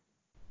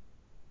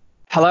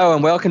Hello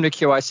and welcome to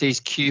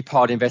QIC's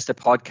QPod Investor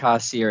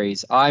Podcast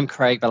Series. I'm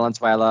Craig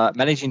Valenzuela,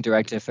 Managing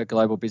Director for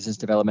Global Business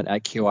Development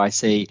at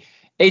QIC.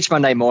 Each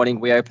Monday morning,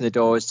 we open the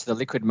doors to the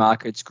Liquid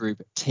Markets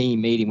Group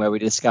team meeting where we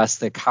discuss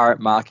the current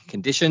market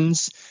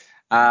conditions.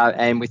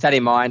 And with that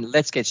in mind,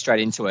 let's get straight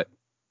into it.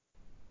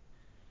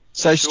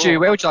 So, Sure. Stu,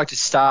 where would you like to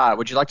start?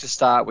 Would you like to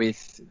start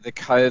with the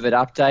COVID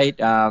update?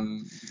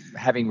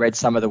 Having read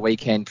some of the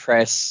weekend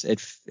press,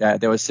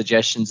 there was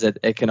suggestions that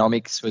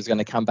economics was going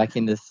to come back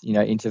into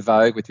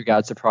vogue with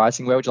regards to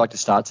pricing. Where would you like to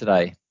start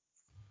today?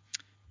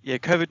 Yeah,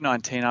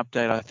 COVID-19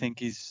 update, I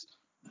think, is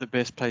the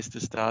best place to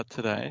start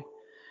today.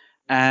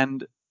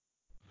 And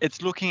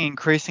it's looking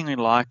increasingly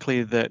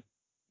likely that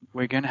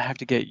we're going to have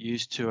to get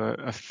used to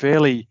a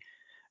fairly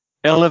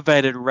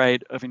elevated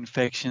rate of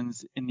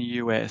infections in the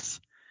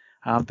US.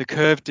 The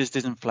curve just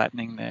isn't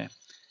flattening there.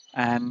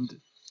 And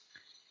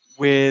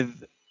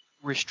with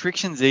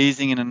restrictions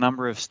easing in a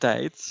number of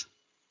states,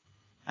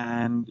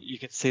 and you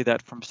can see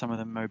that from some of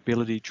the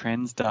mobility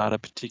trends data,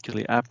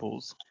 particularly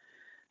Apple's,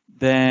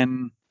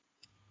 then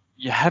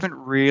you haven't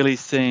really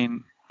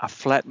seen a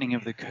flattening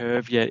of the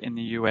curve yet in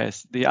the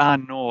US. The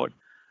R0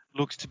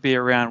 looks to be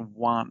around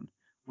 1,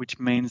 which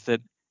means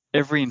that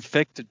every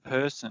infected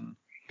person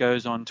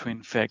goes on to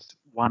infect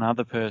one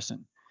other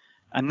person.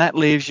 And that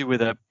leaves you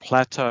with a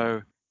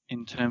plateau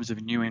in terms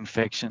of new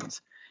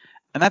infections.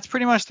 And that's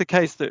pretty much the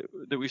case that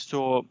we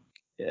saw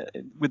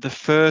with the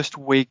first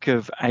week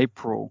of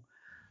April.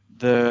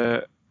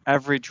 The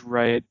average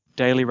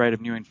daily rate of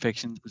new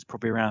infections was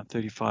probably around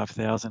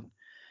 35,000.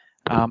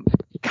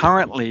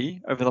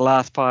 Currently, over the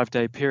last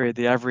 5-day period,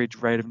 the average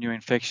rate of new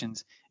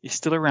infections is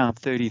still around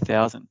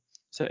 30,000.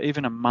 So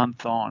even a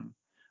month on,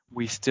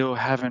 we still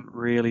haven't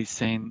really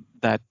seen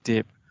that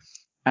dip.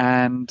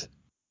 And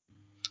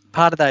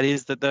part of that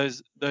is that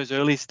those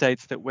early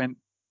states that went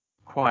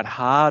quite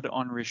hard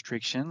on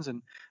restrictions,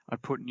 and I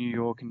put New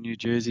York and New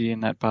Jersey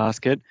in that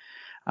basket,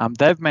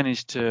 they've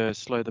managed to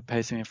slow the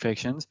pace of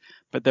infections,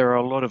 but there are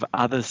a lot of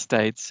other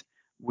states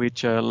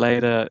which are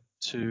later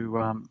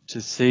to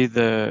see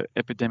the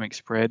epidemic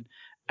spread,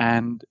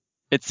 and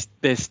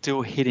they're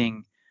still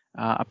hitting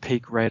a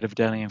peak rate of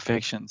daily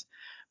infections.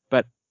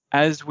 But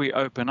as we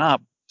open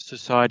up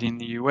society in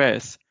the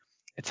US,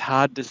 it's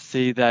hard to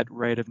see that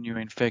rate of new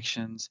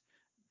infections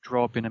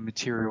drop in a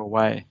material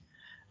way.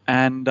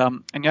 And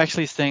you're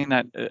actually seeing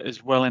that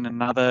as well in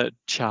another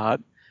chart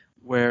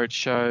where it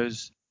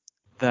shows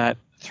that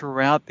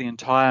throughout the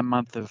entire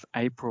month of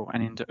April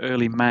and into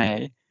early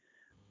May,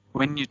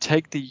 when you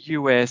take the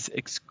US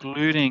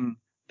excluding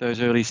those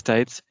early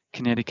states,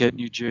 Connecticut,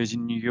 New Jersey,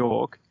 New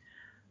York,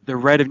 the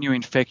rate of new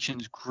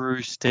infections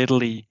grew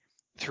steadily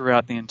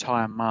throughout the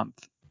entire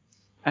month.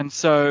 And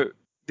so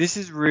this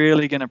is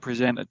really going to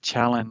present a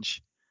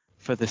challenge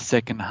for the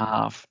second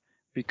half,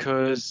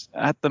 because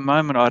at the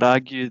moment I'd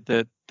argue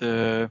that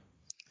the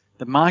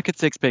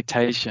market's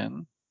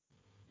expectation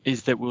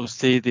is that we'll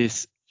see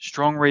this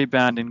strong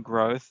rebound in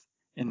growth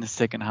in the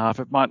second half.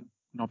 It might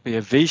not be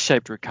a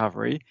V-shaped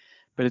recovery,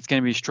 but it's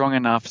going to be strong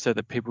enough so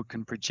that people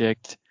can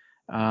project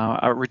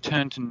a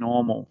return to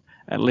normal,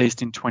 at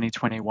least in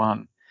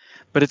 2021.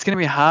 But it's going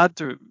to be hard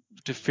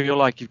to feel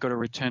like you've got a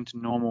return to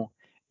normal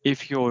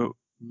if your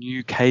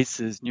new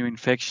cases, new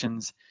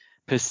infections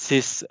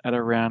persists at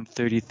around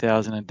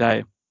 30,000 a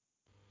day.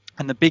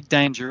 And the big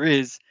danger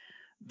is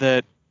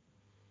that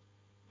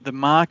the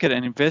market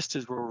and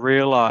investors will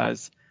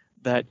realize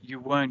that you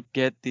won't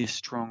get this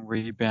strong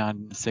rebound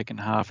in the second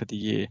half of the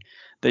year,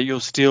 that you'll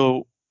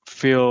still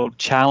feel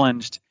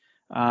challenged.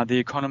 The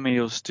economy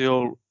will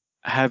still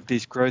have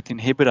this growth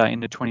inhibitor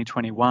into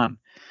 2021.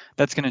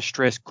 That's going to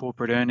stress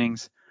corporate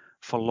earnings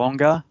for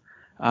longer.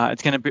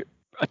 It's going to be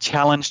a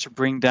challenge to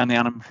bring down the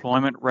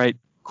unemployment rate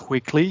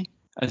quickly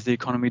as the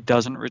economy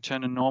doesn't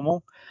return to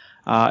normal.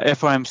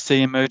 FOMC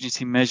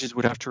emergency measures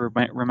would have to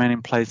remain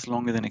in place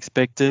longer than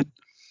expected.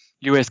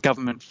 US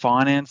government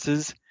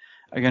finances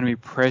are going to be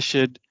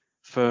pressured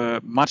for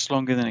much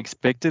longer than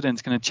expected, and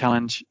it's going to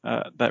challenge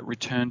that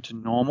return to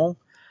normal.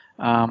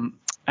 And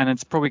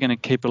it's probably going to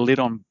keep a lid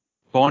on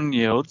bond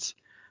yields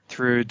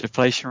through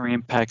deflationary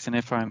impacts and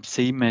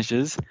FOMC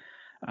measures,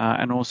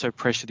 and also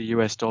pressure the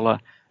US dollar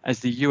as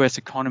the US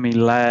economy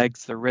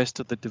lags the rest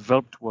of the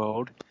developed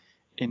world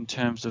in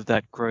terms of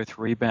that growth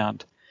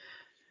rebound.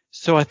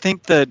 So I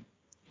think that,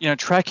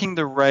 tracking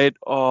the rate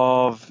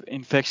of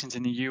infections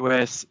in the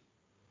US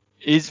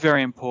is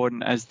very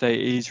important as they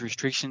ease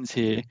restrictions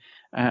here,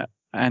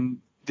 and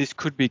this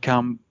could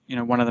become,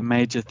 one of the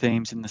major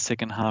themes in the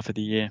second half of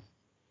the year.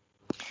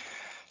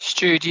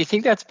 Stu, do you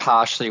think that's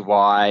partially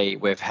why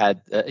we've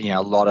had a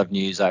lot of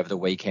news over the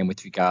weekend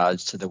with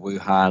regards to the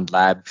Wuhan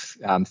lab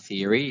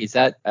theory? Is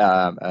that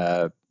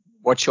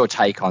what's your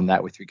take on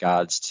that with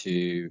regards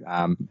to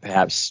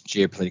perhaps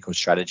geopolitical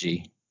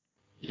strategy?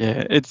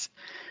 Yeah,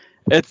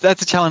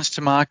 that's a challenge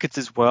to markets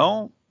as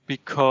well,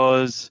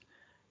 because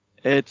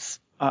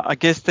I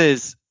guess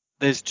there's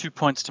 2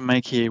 points to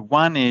make here.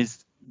 One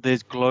is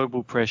there's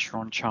global pressure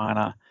on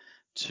China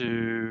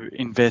to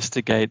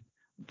investigate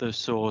the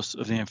source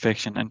of the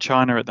infection, and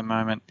China at the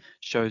moment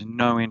shows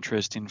no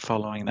interest in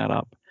following that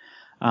up.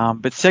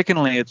 But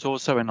secondly, it's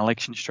also an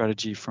election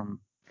strategy from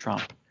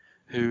Trump,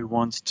 who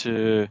wants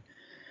to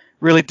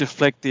really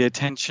deflect the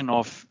attention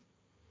off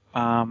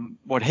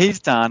what he's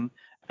done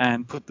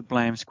and put the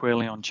blame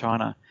squarely on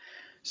China.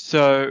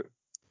 So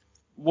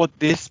what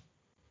this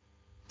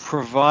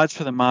provides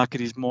for the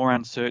market is more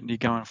uncertainty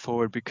going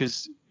forward,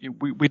 because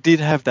we did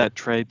have that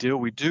trade deal.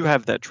 We do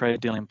have that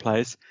trade deal in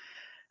place,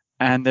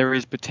 and there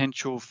is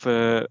potential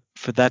for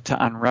that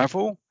to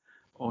unravel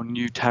or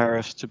new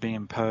tariffs to be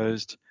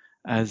imposed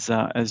as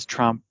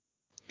Trump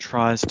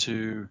tries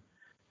to,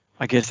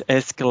 I guess,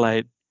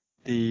 escalate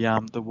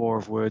the war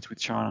of words with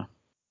China.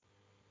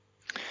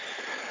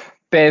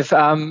 Bev,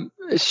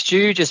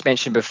 Stu just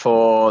mentioned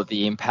before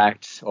the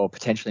impact or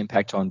potential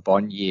impact on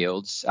bond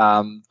yields.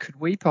 Could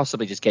we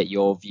possibly just get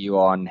your view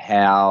on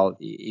how,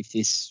 if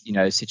this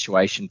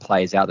situation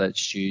plays out that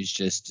Stu's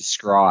just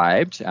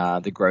described,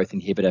 the growth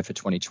inhibitor for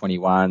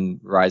 2021,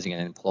 rising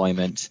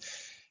unemployment,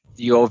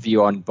 your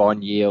view on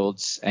bond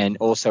yields, and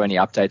also any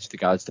updates with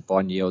regards to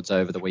bond yields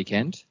over the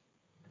weekend?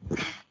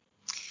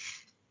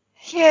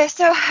 Yeah,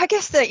 so I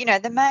guess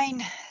the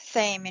main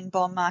theme in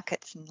bond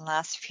markets in the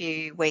last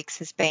few weeks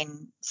has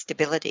been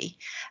stability,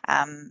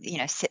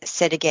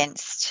 set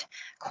against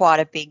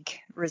quite a big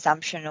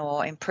resumption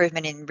or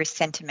improvement in risk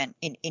sentiment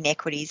in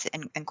equities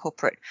and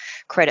corporate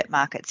credit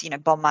markets.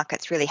 Bond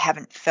markets really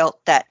haven't felt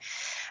that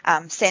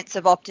sense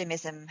of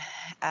optimism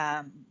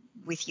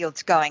with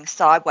yields going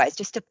sideways.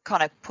 Just to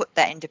kind of put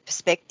that into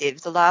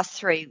perspective, the last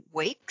 3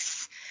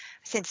 weeks,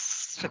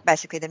 since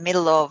basically the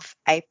middle of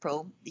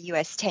April, the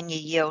US 10-year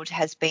yield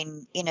has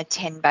been in a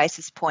 10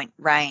 basis point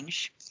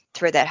range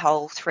through that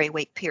whole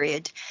 3-week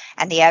period,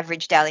 and the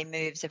average daily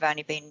moves have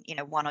only been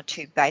 1 or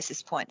 2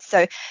 basis points.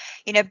 So,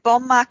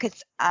 bond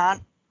markets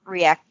aren't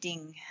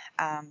reacting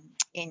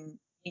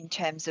in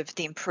terms of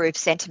the improved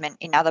sentiment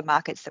in other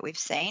markets that we've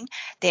seen.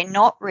 They're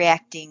not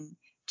reacting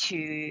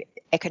to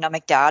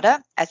economic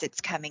data as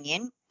it's coming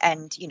in,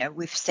 and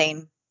we've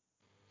seen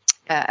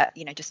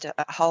just a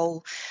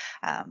whole,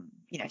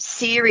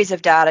 series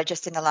of data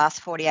just in the last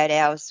 48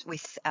 hours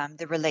with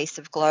the release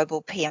of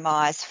global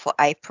PMIs for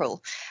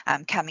April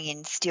coming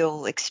in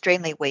still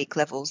extremely weak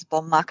levels.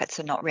 Bond markets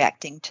are not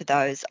reacting to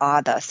those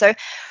either. So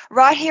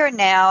right here and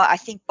now, I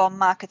think bond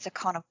markets are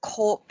kind of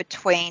caught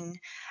between,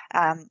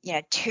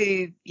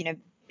 two,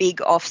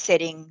 big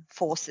offsetting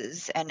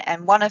forces,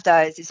 and one of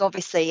those is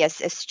obviously, as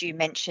Stu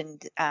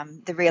mentioned,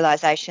 the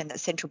realization that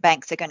central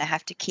banks are going to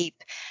have to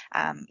keep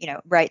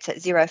rates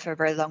at zero for a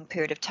very long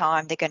period of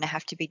time. They're going to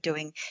have to be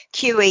doing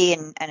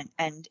QE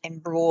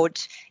and broad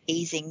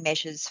easing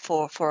measures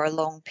for a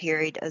long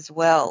period as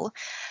well.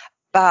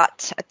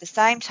 But at the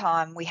same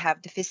time, we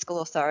have the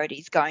fiscal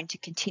authorities going to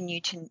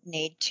continue to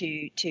need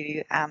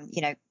to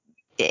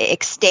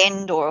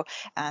extend or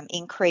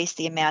increase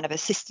the amount of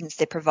assistance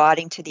they're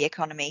providing to the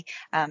economy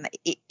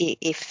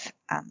if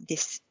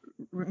this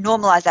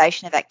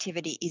normalisation of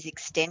activity is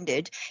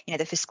extended.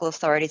 The fiscal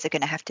authorities are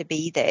going to have to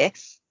be there.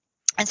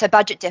 And so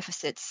budget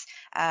deficits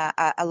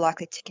are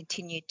likely to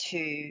continue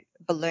to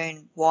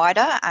balloon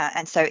wider.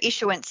 And so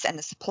issuance and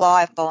the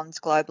supply of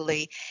bonds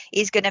globally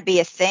is going to be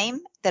a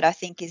theme that I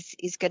think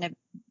is going to,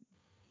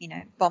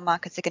 bond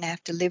markets are going to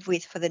have to live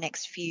with for the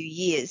next few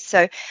years.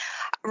 So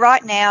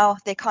right now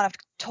they're kind of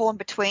torn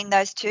between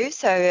those two.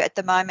 So at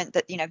the moment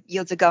that,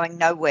 yields are going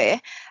nowhere.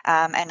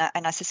 And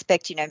I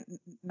suspect,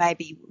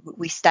 maybe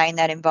we stay in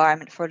that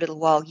environment for a little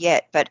while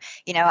yet. But,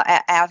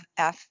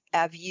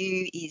 our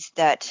view is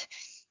that,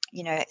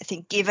 I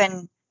think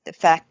given the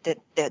fact that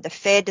the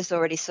Fed has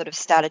already sort of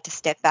started to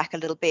step back a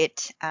little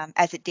bit,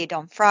 as it did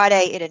on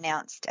Friday. It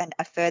announced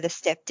a further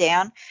step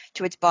down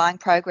to its buying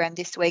program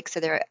this week. So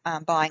they're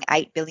buying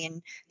 $8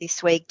 billion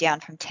this week, down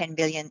from $10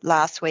 billion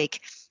last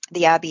week.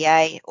 The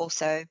RBA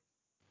also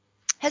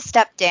has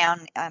stepped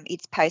down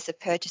its pace of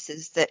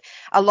purchases, that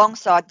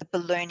alongside the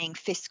ballooning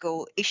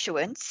fiscal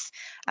issuance,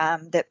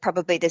 that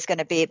probably there's going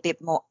to be a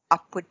bit more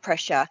upward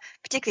pressure,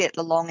 particularly at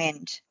the long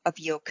end of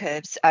yield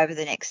curves over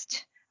the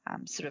next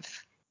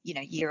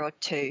year or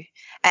two.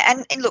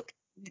 And look,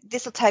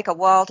 this will take a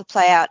while to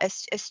play out.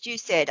 As Stu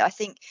said, I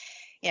think,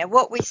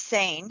 what we've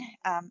seen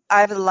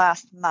over the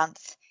last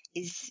month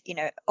is,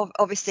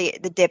 obviously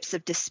the depths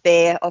of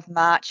despair of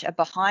March are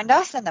behind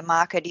us, and the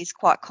market is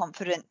quite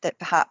confident that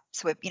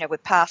perhaps we're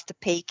past the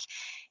peak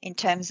in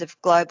terms of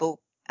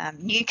global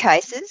new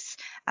cases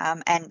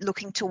and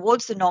looking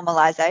towards the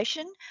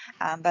normalisation.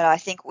 But I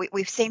think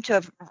we've seemed to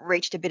have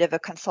reached a bit of a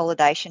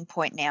consolidation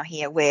point now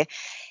here, where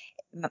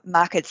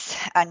markets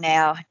are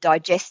now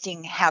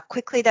digesting how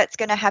quickly that's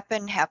going to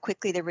happen, how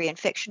quickly the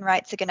reinfection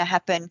rates are going to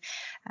happen,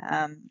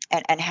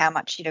 and how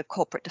much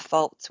corporate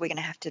defaults we're going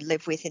to have to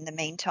live with in the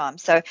meantime.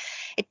 So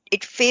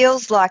it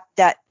feels like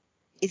that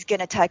is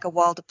going to take a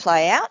while to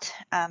play out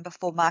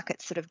before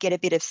markets sort of get a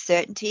bit of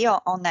certainty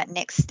on that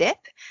next step.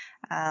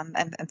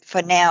 And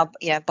for now,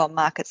 bond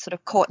markets sort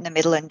of caught in the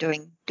middle and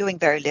doing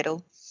very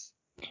little.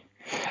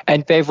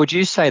 And Bev, would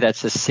you say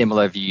that's a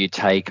similar view you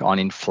take on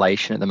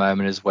inflation at the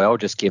moment as well,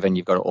 just given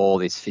you've got all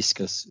this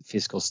fiscal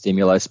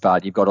stimulus,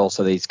 but you've got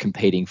also these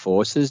competing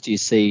forces? Do you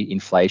see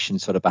inflation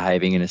sort of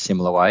behaving in a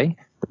similar way?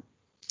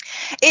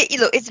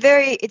 Look, it's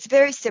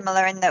very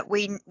similar in that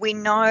we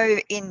know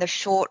in the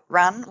short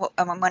run,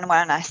 when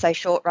I say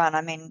short run,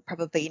 I mean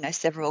probably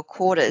several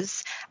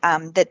quarters,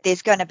 that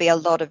there's going to be a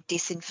lot of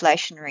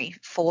disinflationary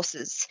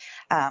forces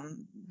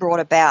brought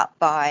about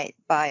by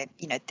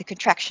the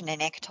contraction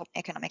in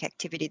economic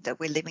activity that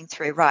we're living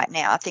through right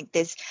now. I think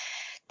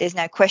there's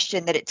no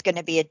question that it's going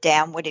to be a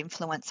downward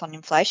influence on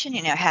inflation.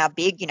 How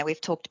big?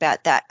 We've talked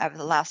about that over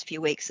the last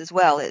few weeks as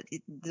well.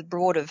 The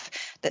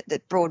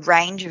broad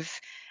range of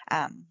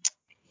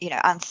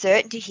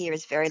uncertainty here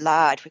is very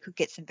large. We could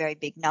get some very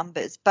big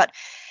numbers, but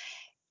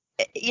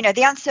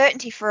the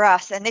uncertainty for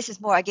us, and this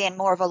is more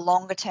of a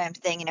longer term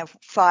thing,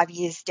 5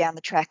 years down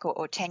the track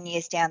or 10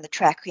 years down the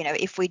track,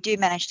 if we do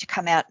manage to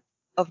come out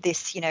of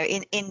this,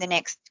 in the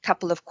next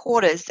couple of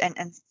quarters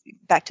and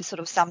back to sort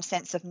of some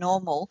sense of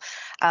normal,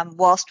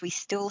 whilst we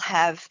still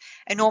have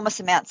enormous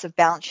amounts of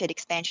balance sheet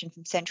expansion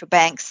from central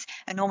banks,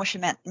 enormous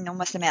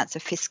amounts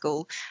of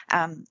fiscal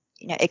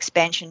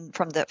expansion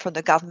from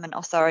the government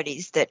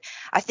authorities, that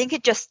I think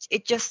it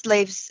just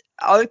leaves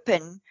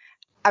open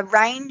a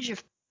range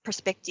of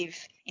prospective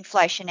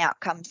inflation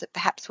outcomes that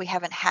perhaps we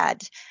haven't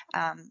had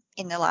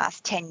in the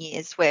last 10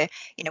 years, where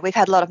we've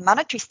had a lot of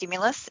monetary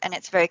stimulus, and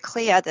it's very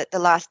clear that the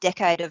last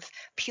decade of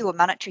pure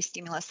monetary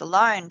stimulus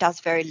alone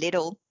does very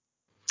little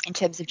in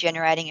terms of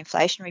generating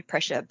inflationary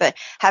pressure. But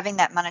having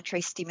that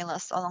monetary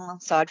stimulus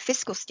alongside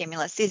fiscal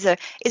stimulus is a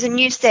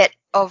new set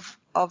of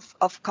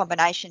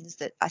combinations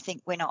that I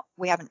think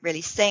we haven't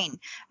really seen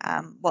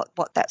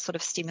what that sort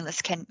of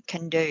stimulus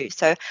can do.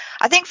 So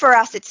I think for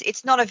us,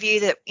 it's not a view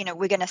that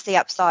we're going to see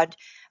upside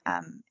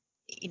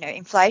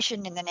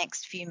inflation in the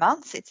next few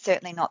months. It's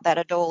certainly not that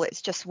at all.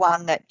 It's just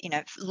one that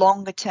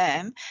longer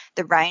term,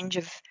 the range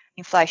of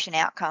inflation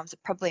outcomes are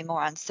probably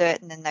more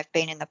uncertain than they've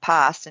been in the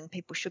past, and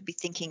people should be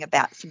thinking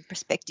about some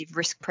prospective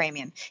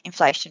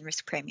inflation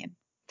risk premium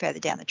further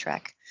down the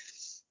track.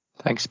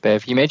 Thanks,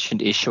 Bev. You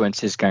mentioned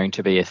issuance is going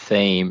to be a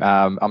theme.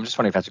 I'm just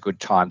wondering if that's a good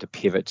time to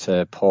pivot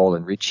to Paul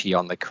and Richie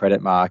on the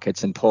credit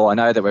markets. And Paul, I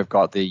know that we've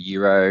got the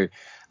Euro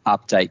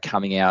update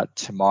coming out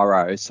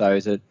tomorrow, so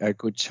is it a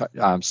good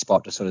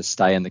spot to sort of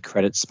stay in the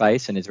credit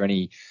space? And is there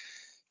any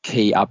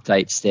key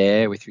updates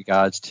there with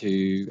regards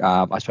to,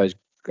 I suppose,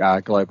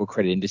 global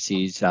credit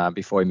indices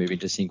before we move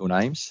into single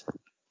names?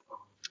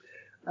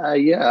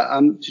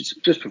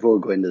 Just before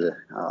we go into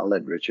I'll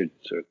let Richard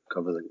sort of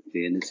cover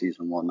the indices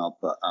and whatnot,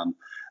 but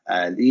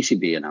the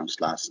ECB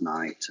announced last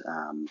night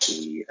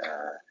the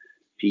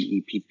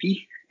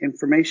PEPP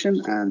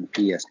information and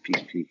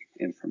PSPP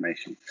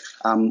information.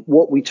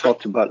 What we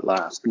talked about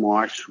last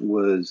March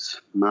was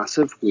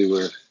massive. We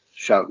were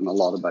shouting a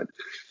lot about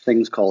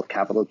things called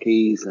capital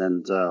keys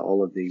and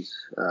all of these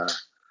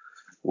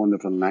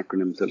wonderful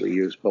acronyms that we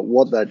use. But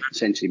what that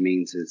essentially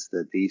means is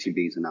that the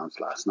ECB's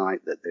announced last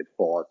night that they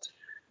bought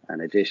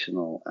an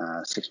additional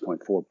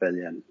 6.4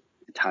 billion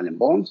Italian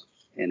bonds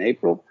in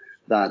April.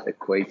 That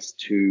equates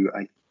to,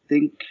 I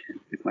think,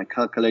 if my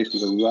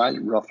calculations are right,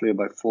 roughly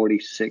about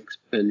 46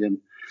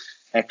 billion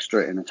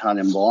extra in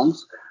Italian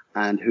bonds.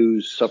 And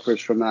who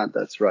suffers from that?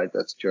 That's right,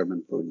 that's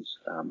German Bunds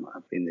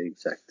have been the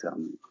exact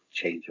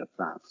change of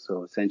that.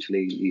 So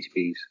essentially,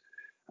 ECB's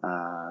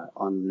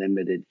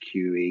unlimited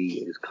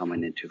QE is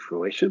coming into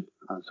fruition,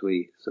 as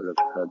we sort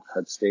of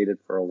had stated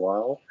for a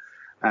while.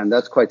 And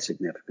that's quite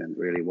significant,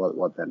 really.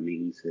 What that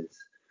means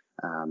is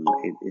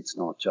it's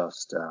not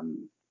just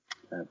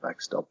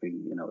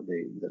backstopping,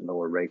 the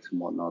lower rates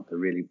and whatnot. They're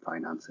really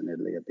financing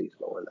Italy at these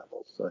lower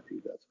levels. So I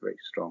think that's a very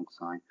strong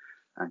sign.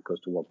 And goes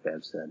to what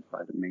Bev said,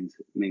 right? It means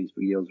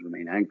yields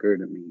remain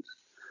anchored. It means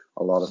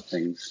a lot of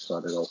things,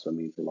 but it also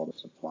means a lot of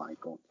supply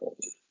going forward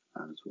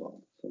as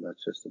well. So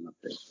that's just an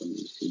update from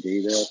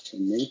ECB there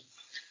from me.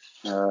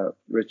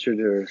 Richard,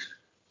 you're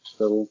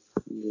still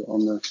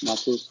on the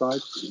macro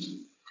side?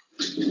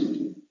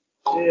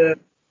 Yeah.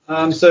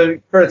 So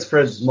credit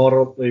spreads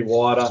moderately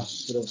wider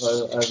sort of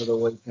over the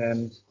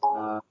weekend.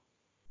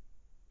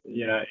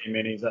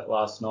 E-minis at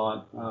last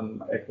night.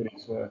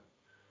 Equities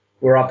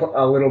were up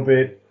a little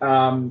bit.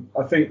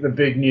 I think the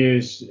big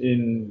news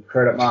in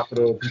credit market,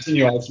 or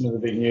continuation of the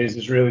big news,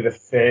 is really the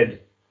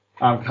Fed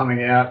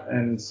coming out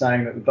and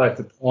saying that both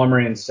the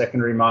primary and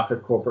secondary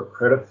market corporate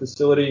credit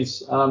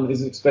facilities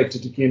is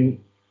expected to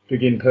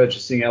begin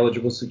purchasing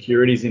eligible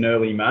securities in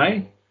early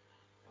May.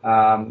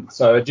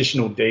 So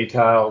additional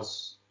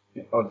details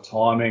on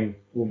timing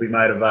will be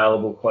made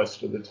available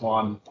closer to the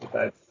time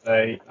that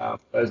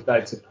those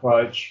dates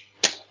approach.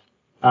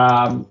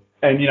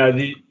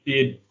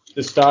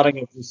 The starting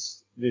of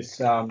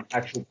this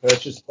actual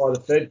purchase by the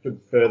Fed could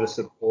further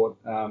support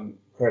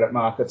credit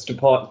markets,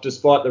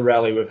 despite the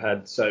rally we've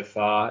had so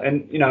far.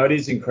 And it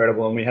is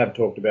incredible, and we have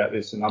talked about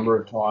this a number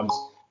of times,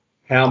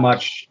 how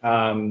much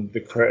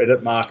the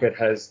credit market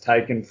has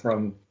taken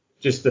from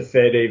just the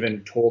Fed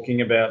even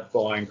talking about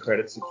buying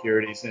credit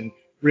securities. And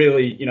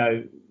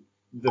really,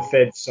 the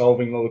Fed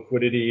solving the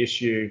liquidity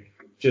issue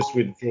just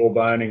with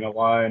drawboning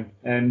alone.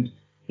 And,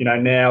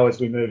 now as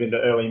we move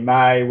into early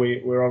May,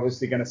 we're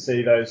obviously going to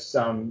see those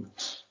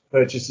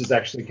purchases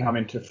actually come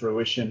into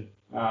fruition.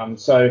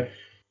 So,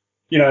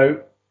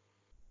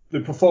 the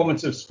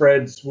performance of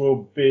spreads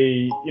will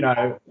be,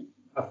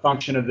 a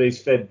function of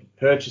these Fed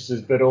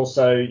purchases, but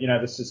also,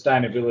 the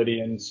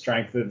sustainability and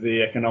strength of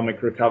the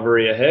economic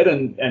recovery ahead.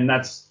 And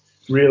that's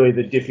really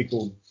the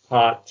difficult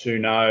part to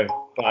know.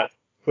 But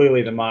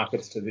clearly the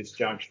markets to this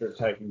juncture have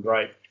taken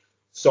great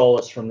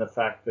solace from the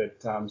fact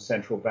that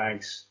central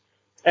banks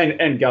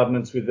and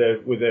governments with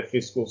their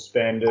fiscal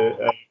spend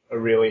are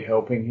really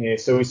helping here.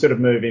 So we sort of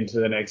move into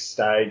the next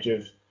stage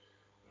of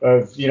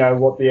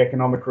what the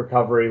economic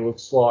recovery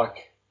looks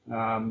like.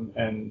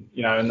 And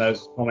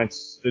those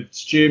comments that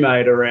Stu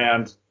made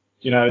around,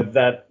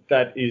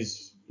 that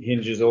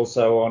hinges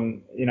also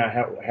on,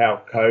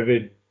 how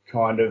COVID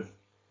kind of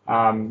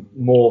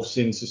morphs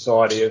in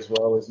society as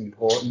well is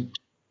important.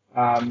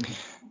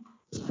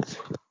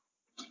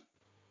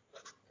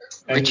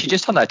 Richie,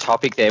 just on that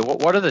topic there,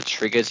 what are the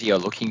triggers you're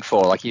looking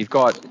for? Like if you've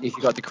got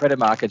the credit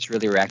markets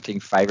really reacting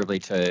favourably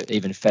to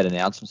even Fed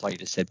announcements, like you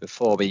just said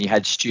before, but you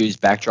had Stu's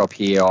backdrop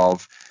here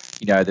of,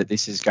 that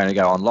this is going to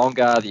go on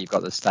longer, that you've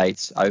got the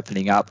states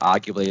opening up,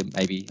 arguably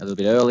maybe a little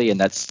bit early, and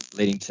that's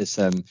leading to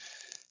some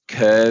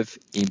curve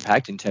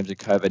impact in terms of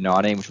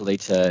COVID-19, which will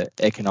lead to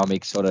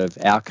economic sort of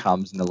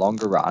outcomes in the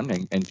longer run,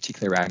 and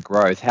particularly around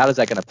growth. How is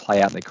that going to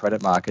play out in the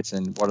credit markets,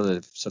 and what are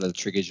the sort of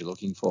triggers you're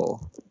looking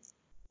for?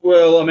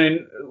 Well, I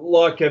mean,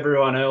 like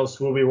everyone else,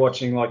 we'll be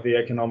watching like the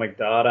economic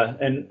data,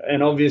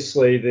 and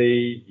obviously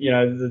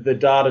the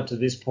data to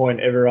this point,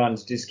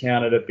 everyone's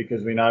discounted it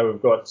because we know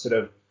we've got sort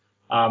of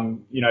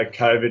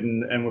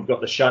COVID and we've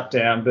got the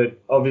shutdown, but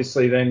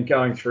obviously then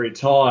going through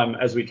time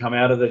as we come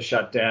out of the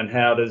shutdown,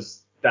 how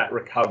does that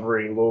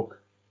recovery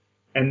look?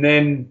 And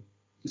then,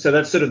 so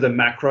that's sort of the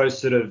macro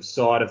sort of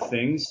side of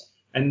things.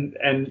 And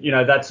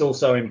that's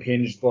also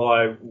impinged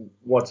by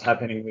what's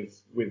happening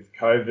with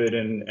COVID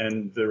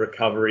and the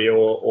recovery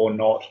or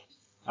not,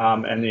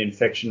 and the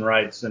infection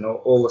rates and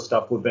all the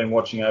stuff we've been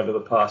watching over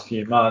the past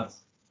few months.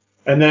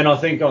 And then I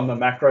think on the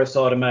macro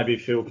side, and maybe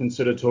Phil can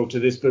sort of talk to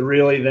this, but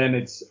really then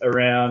it's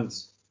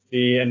around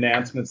the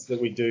announcements that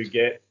we do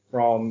get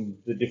from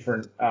the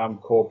different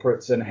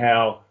corporates and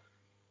how,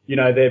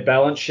 their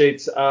balance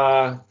sheets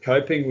are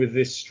coping with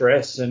this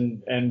stress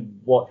and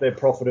what their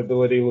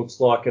profitability looks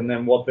like, and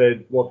then what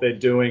they're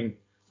doing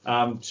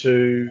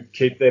to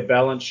keep their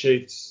balance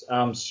sheets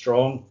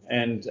strong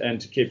and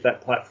to keep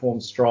that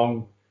platform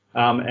strong,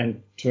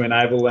 and to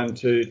enable them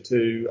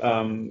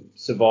to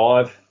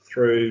survive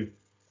through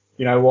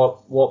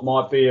what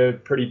might be a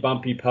pretty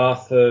bumpy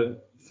path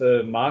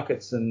for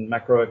markets and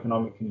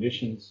macroeconomic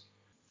conditions.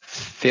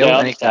 Phil,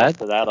 anything to add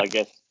to that, I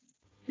guess.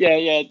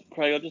 Yeah,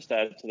 Craig, I'll just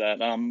add to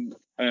that. And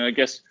I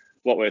guess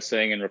what we're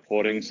seeing in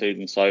reporting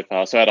season so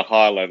far, so at a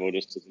high level,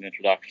 just as an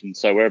introduction,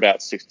 so we're about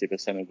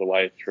 60% of the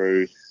way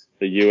through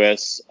the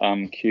US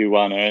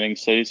Q1 earnings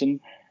season.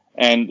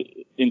 And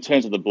in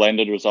terms of the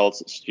blended results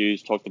that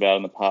Stu's talked about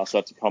in the past,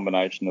 that's a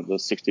combination of the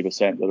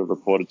 60% that have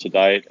reported to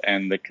date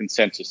and the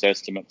consensus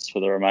estimates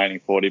for the remaining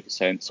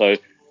 40%. So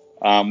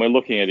we're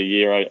looking at a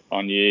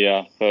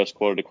year-on-year first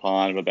quarter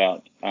decline of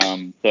about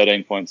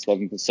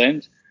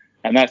 13.7%.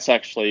 And that's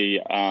actually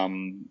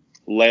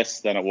less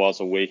than it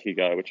was a week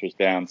ago, which was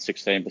down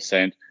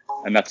 16%.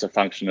 And that's a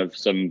function of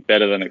some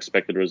better than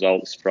expected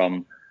results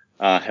from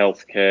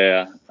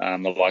healthcare,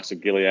 the likes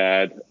of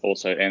Gilead,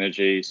 also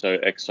energy. So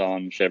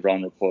Exxon,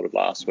 Chevron reported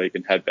last week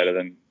and had better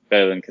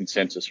than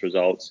consensus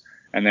results.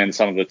 And then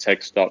some of the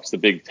tech stocks, the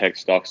big tech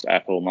stocks,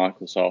 Apple,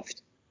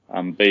 Microsoft,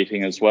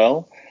 beating as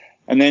well.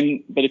 And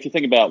then, but if you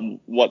think about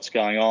what's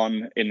going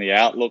on in the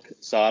outlook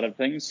side of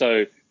things,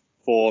 so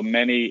for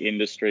many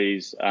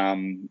industries,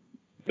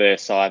 they're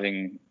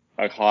citing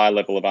a high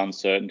level of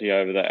uncertainty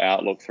over the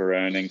outlook for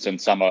earnings,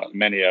 and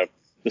many of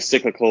the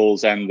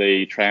cyclicals and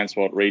the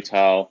transport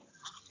retail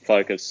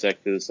focused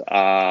sectors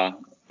are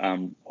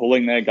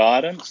pulling their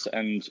guidance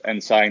and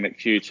saying that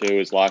Q2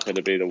 is likely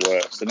to be the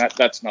worst. And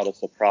that's not a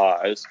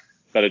surprise,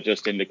 but it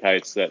just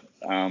indicates that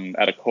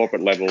at a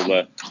corporate level,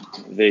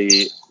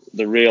 the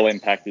real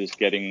impact is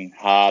getting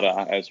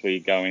harder as we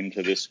go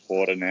into this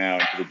quarter now,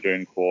 into the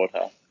June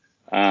quarter.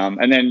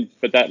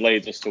 But that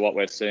leads us to what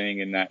we're seeing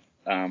in that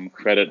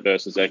credit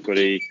versus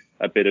equity,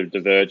 a bit of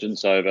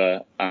divergence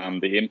over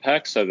the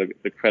impact. So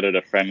the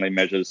creditor-friendly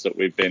measures that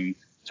we've been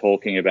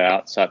talking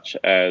about, such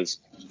as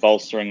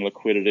bolstering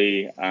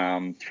liquidity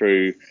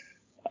through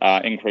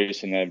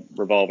increasing the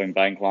revolving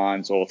bank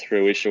lines or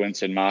through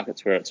issuance in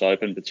markets where it's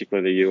open,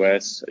 particularly the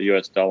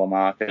US dollar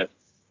market.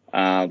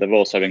 They've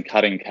also been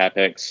cutting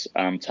capex,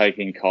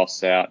 taking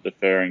costs out,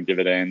 deferring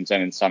dividends,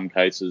 and in some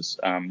cases,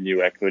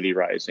 new equity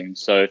raising.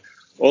 So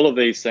all of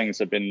these things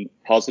have been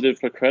positive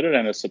for credit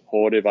and are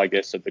supportive, I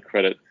guess, of the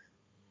credit,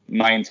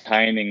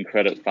 maintaining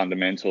credit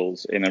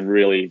fundamentals in a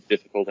really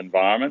difficult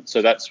environment.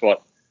 So that's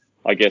what,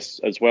 I guess,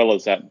 as well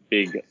as that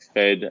big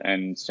Fed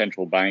and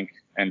central bank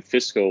and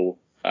fiscal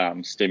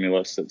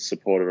stimulus that's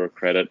supportive of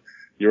credit,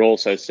 you're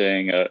also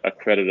seeing a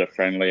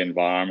creditor-friendly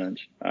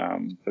environment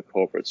for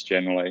corporates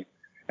generally.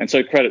 And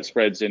so credit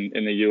spreads in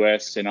the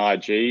US in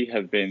IG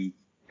have been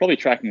probably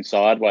tracking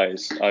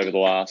sideways over the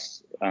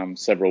last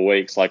several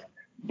weeks. Like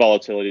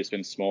volatility has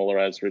been smaller,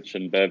 as Rich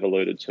and Bev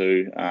alluded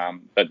to,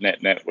 but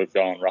net we've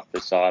gone roughly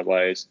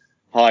sideways.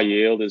 High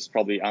yield is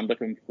probably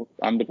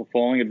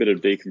underperforming, a bit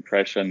of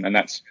decompression, and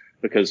that's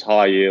because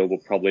high yield will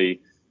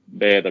probably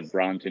bear the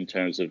brunt in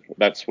terms of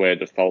that's where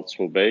defaults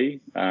will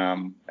be.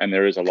 And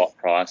there is a lot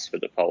priced for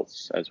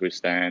defaults as we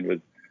stand,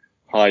 with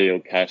high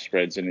yield cash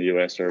spreads in the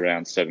US are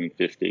around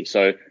 750.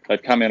 So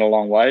they've come in a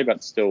long way,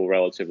 but still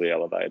relatively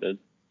elevated.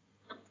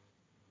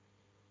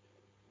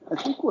 I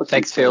think what's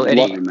Thanks, Phil.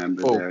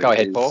 Go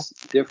ahead, Paul.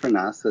 Different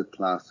asset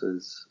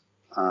classes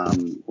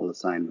will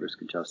assign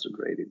risk-adjusted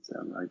ratings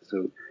then, right?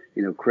 So,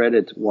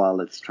 credit,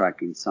 while it's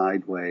tracking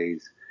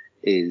sideways,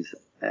 is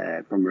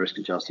from a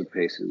risk-adjusted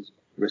basis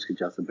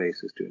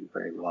doing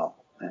very well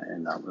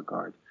in that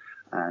regard.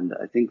 And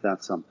I think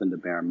that's something to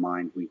bear in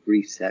mind. We've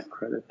reset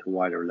credit to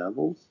wider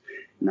levels.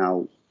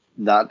 Now,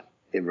 that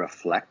it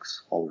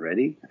reflects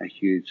already a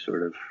huge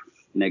sort of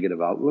negative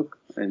outlook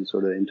and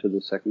sort of into the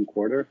second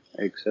quarter,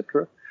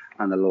 etc.,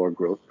 and a lower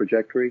growth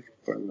trajectory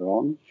further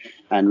on.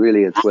 And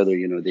really, it's whether,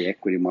 the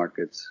equity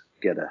markets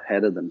get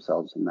ahead of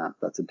themselves in that.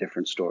 That's a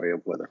different story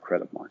of whether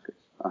credit markets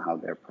are how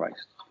they're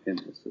priced in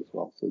this as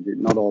well. So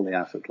not all the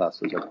asset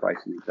classes are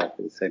pricing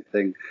exactly the same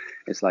thing.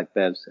 It's like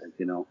Bev said,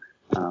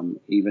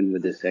 even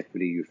with this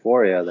equity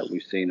euphoria that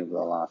we've seen over the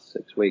last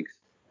 6 weeks,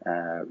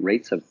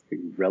 rates have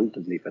been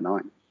relatively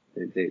benign.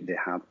 They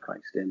have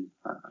priced in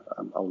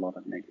a lot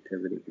of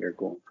negativity here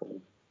going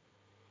forward.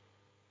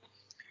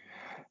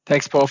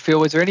 Thanks, Paul. Phil,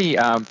 was there any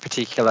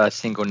particular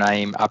single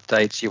name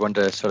updates you want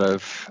to sort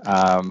of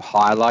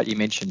highlight? You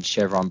mentioned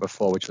Chevron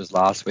before, which was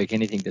last week.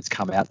 Anything that's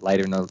come out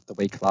later in the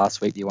week last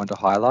week that you want to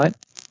highlight?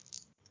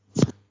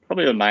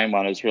 Probably the main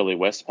one is really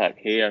Westpac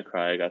here,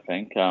 Craig, I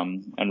think.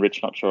 And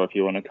Rich, not sure if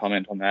you want to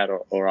comment on that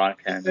or I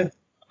can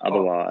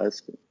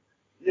otherwise.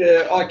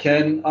 Yeah, I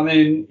can. I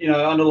mean,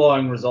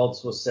 underlying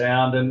results were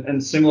sound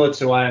and similar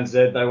to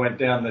ANZ, they went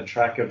down the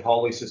track of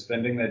wholly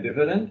suspending their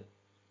dividend.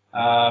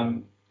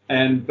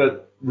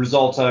 But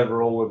results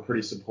overall were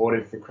pretty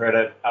supportive for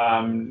credit.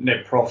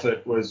 Net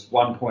profit was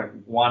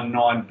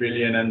 1.19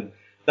 billion, and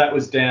that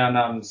was down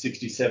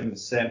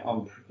 67%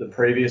 on the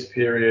previous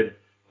period.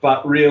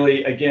 But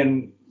really,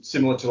 again,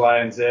 similar to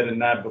ANZ and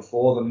NAB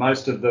before,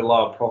 most of the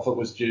lower profit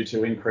was due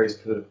to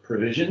increased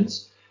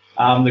provisions.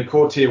 The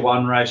core tier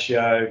 1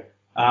 ratio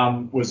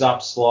was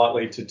up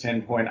slightly to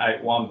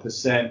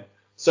 10.81%.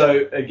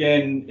 So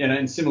again,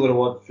 and similar to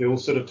what Phil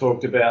sort of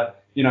talked about,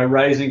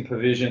 raising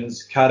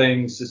provisions,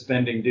 cutting,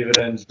 suspending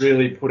dividends,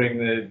 really putting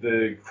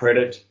the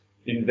credit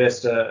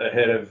investor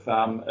ahead of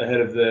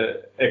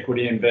the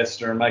equity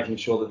investor and making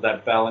sure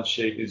that balance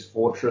sheet is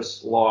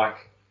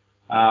fortress-like.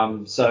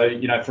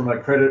 So, from a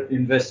credit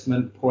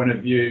investment point of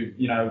view,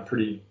 a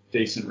pretty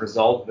decent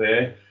result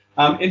there.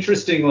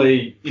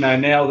 Interestingly,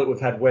 now that we've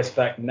had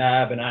Westpac,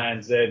 NAB and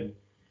ANZ,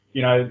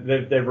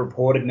 they've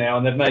reported now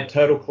and they've made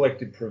total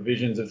collective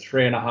provisions of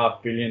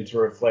 3.5 billion to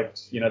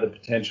reflect, the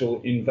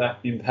potential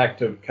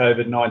impact of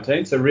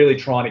COVID-19. So really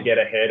trying to get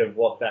ahead of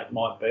what that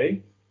might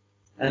be.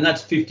 And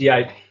that's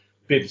 58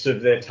 bits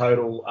of their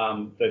total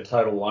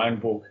loan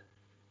book.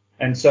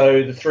 And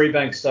so the three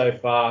banks so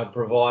far have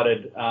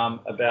provided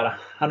about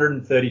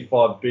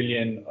 135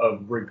 billion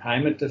of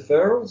repayment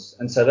deferrals.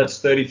 And so that's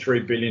 33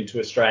 billion to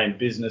Australian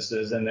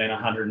businesses and then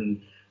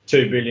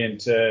 102 billion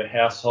to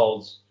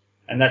households.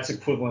 And that's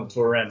equivalent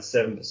to around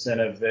 7%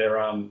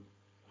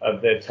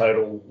 of their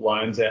total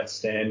loans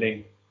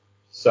outstanding.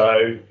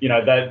 So,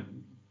 that,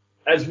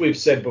 as we've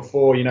said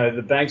before,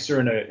 the banks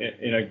are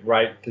in a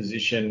great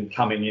position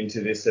coming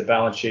into this. Their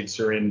balance sheets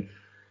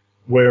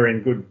we're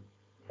in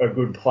a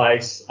good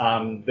place.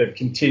 They've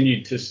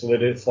continued to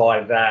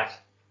solidify that,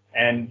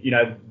 and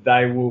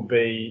they will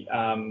be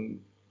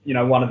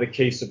one of the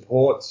key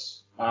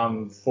supports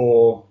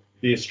for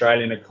the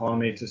Australian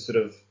economy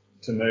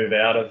to move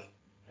out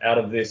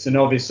of this. And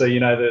obviously,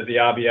 the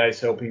RBA is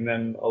helping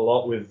them a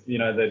lot with,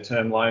 their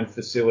term loan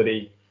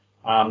facility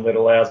that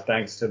allows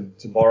banks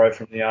to borrow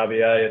from the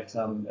RBA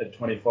at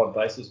 25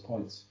 basis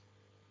points.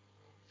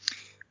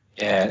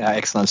 Yeah,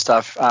 excellent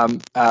stuff.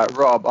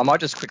 Rob, I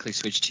might just quickly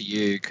switch to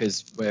you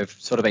because we've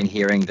sort of been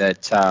hearing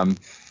that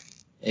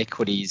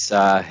equities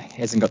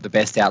hasn't got the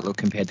best outlook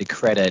compared to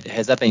credit.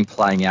 Has that been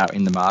playing out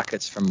in the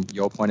markets from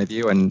your point of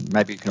view? And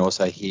maybe you can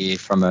also hear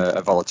from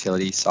a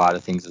volatility side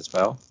of things as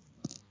well.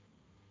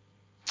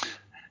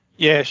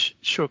 Yeah,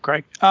 sure,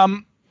 Craig.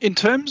 In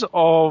terms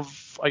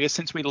of, I guess,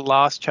 since we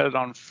last chatted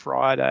on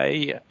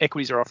Friday,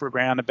 equities are off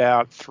around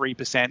about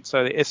 3%.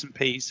 So the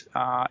S&P's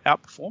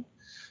outperformed.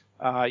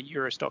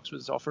 Eurostoxx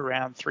was off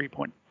around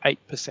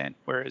 3.8%,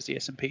 whereas the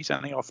S&P's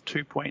only off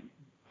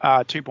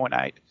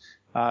 2.8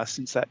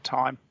 since that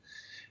time.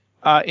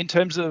 In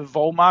terms of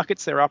vol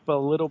markets, they're up a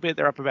little bit.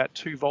 They're up about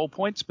 2 vol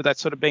points, but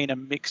that's sort of been a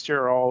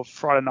mixture of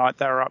Friday night,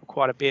 they were up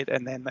quite a bit,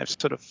 and then they've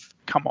sort of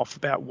come off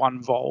about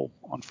 1 vol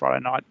on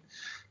Friday night.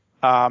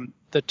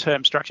 The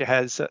term structure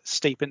has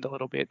steepened a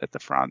little bit at the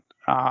front,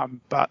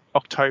 but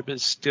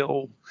October's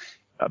still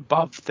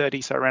above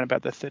 30, so around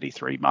about the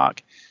 33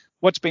 mark.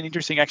 What's been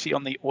interesting actually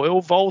on the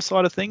oil vol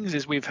side of things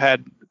is we've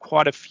had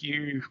quite a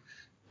few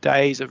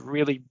days of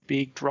really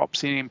big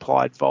drops in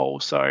implied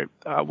vol. So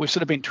we've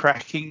sort of been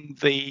tracking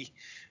the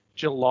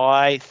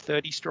July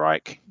 30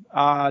 strike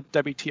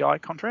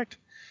WTI contract,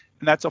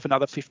 and that's off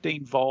another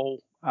 15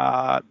 vol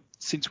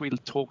since we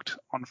talked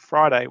on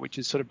Friday, which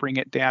is sort of bring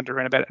it down to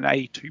around about an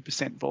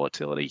 82%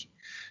 volatility,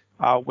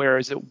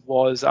 whereas it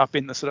was up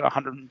in the sort of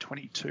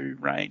 122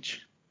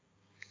 range.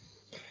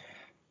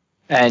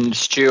 And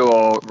Stu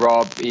or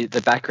Rob,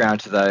 the background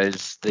to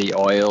those, the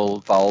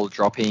oil vol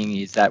dropping,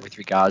 is that with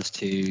regards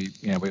to,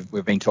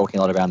 we've been talking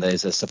a lot about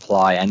there's a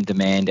supply and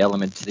demand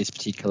element to this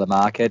particular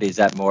market. Is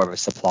that more of a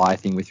supply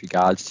thing with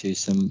regards to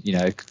some,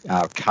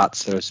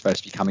 cuts that are supposed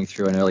to be coming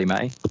through in early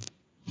May?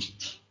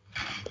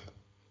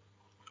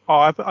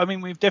 I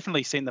mean, we've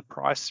definitely seen the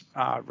price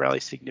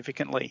rally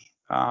significantly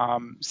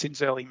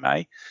since early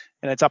May,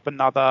 and it's up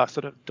another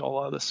sort of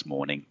 $1 this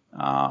morning,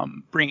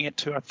 bringing it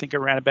to, I think,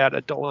 around about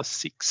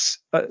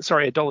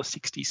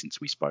 $1.60 since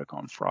we spoke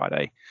on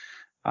Friday.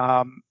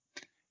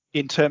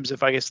 In terms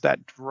of, I guess,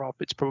 that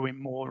drop, it's probably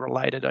more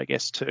related,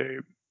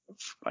 to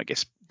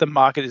the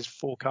market is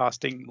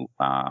forecasting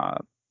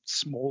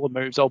smaller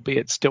moves,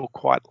 albeit still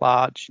quite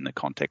large in the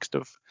context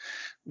of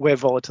where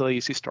volatility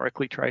is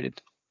historically traded.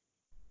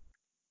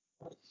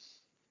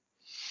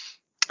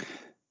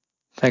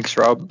 Thanks,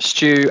 Rob.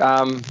 Stu,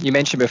 you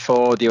mentioned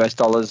before the US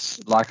dollar's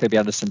likely to be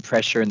under some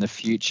pressure in the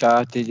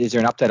future. Is there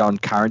an update on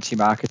currency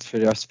markets for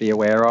us to be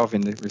aware of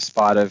in the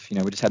respite of, we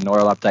just had an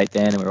oil update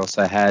then, and we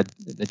also had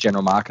the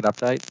general market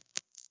update?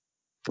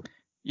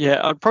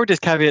 Yeah, I'd probably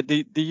just caveat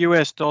the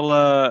US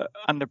dollar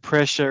under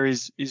pressure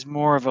is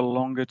more of a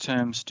longer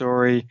term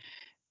story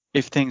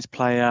if things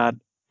play out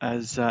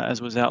as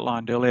was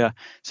outlined earlier.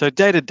 So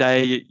day to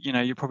day,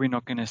 you're probably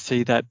not going to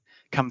see that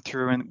come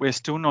through, and we're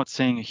still not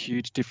seeing a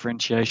huge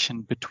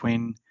differentiation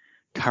between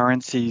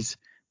currencies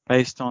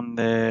based on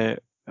their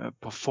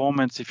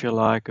performance, if you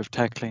like, of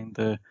tackling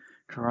the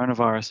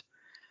coronavirus.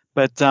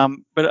 But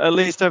at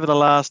least over the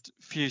last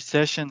few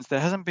sessions,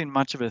 there hasn't been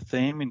much of a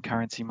theme in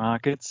currency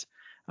markets.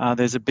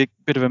 There's a bit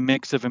of a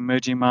mix of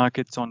emerging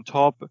markets on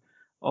top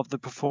of the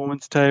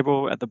performance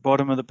table. At the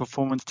bottom of the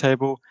performance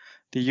table,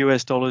 the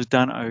US dollar's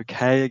done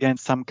okay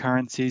against some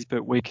currencies,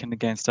 but weakened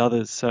against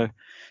others. So,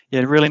 yeah,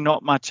 really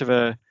not much of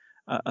a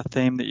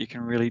theme that you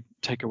can really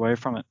take away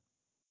from it.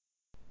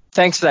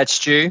 Thanks for that,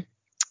 Stu.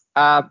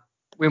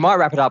 We might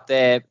wrap it up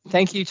there.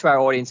 Thank you to our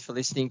audience for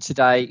listening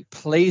today.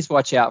 Please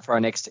watch out for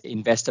our next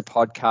investor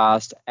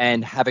podcast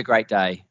and have a great day.